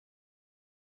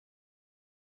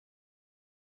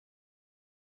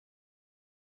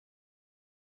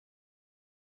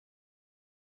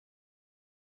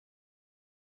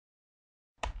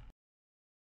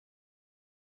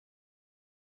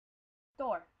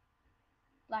Thor,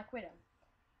 Black Widow.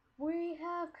 We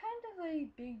have kind of a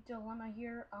big dilemma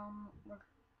here. We're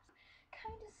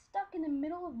kind of stuck in the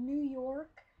middle of New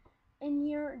York, and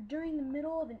you're during the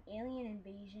middle of an alien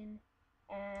invasion,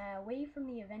 away from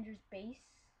the Avengers base,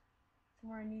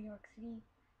 somewhere in New York City.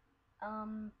 How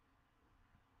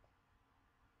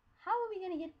are we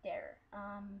gonna get there?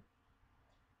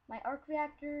 My arc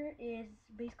reactor is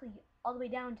basically all the way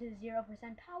down to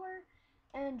 0% power,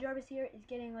 and Jarvis here is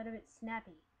getting a little bit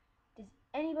snappy. Does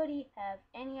anybody have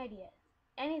any ideas?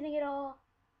 Anything at all?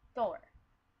 Thor.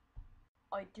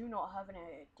 I do not have any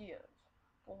ideas,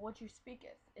 but what you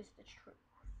speaketh is the truth.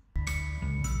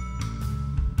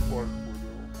 Black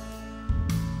Widow.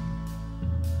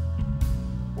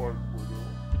 Black Widow.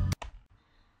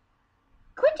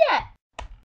 Quinjet!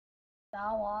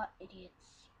 Thou art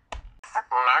idiots.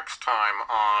 Next time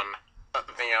on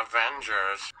The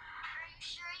Avengers. Are you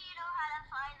sure you know how to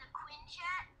fly the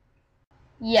Quinjet?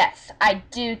 Yes, I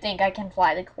do think I can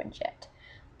fly the Quinjet.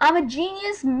 I'm a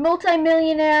genius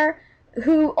multimillionaire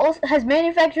who also has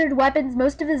manufactured weapons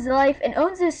most of his life and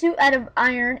owns a suit out of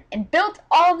iron and built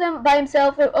all of them by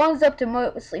himself, who owns up to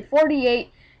mostly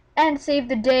 48 and saved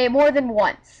the day more than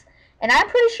once. And I'm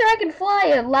pretty sure I can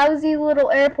fly a lousy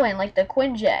little airplane like the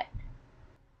Quinjet.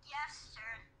 Yes,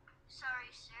 sir.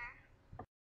 Sorry, sir.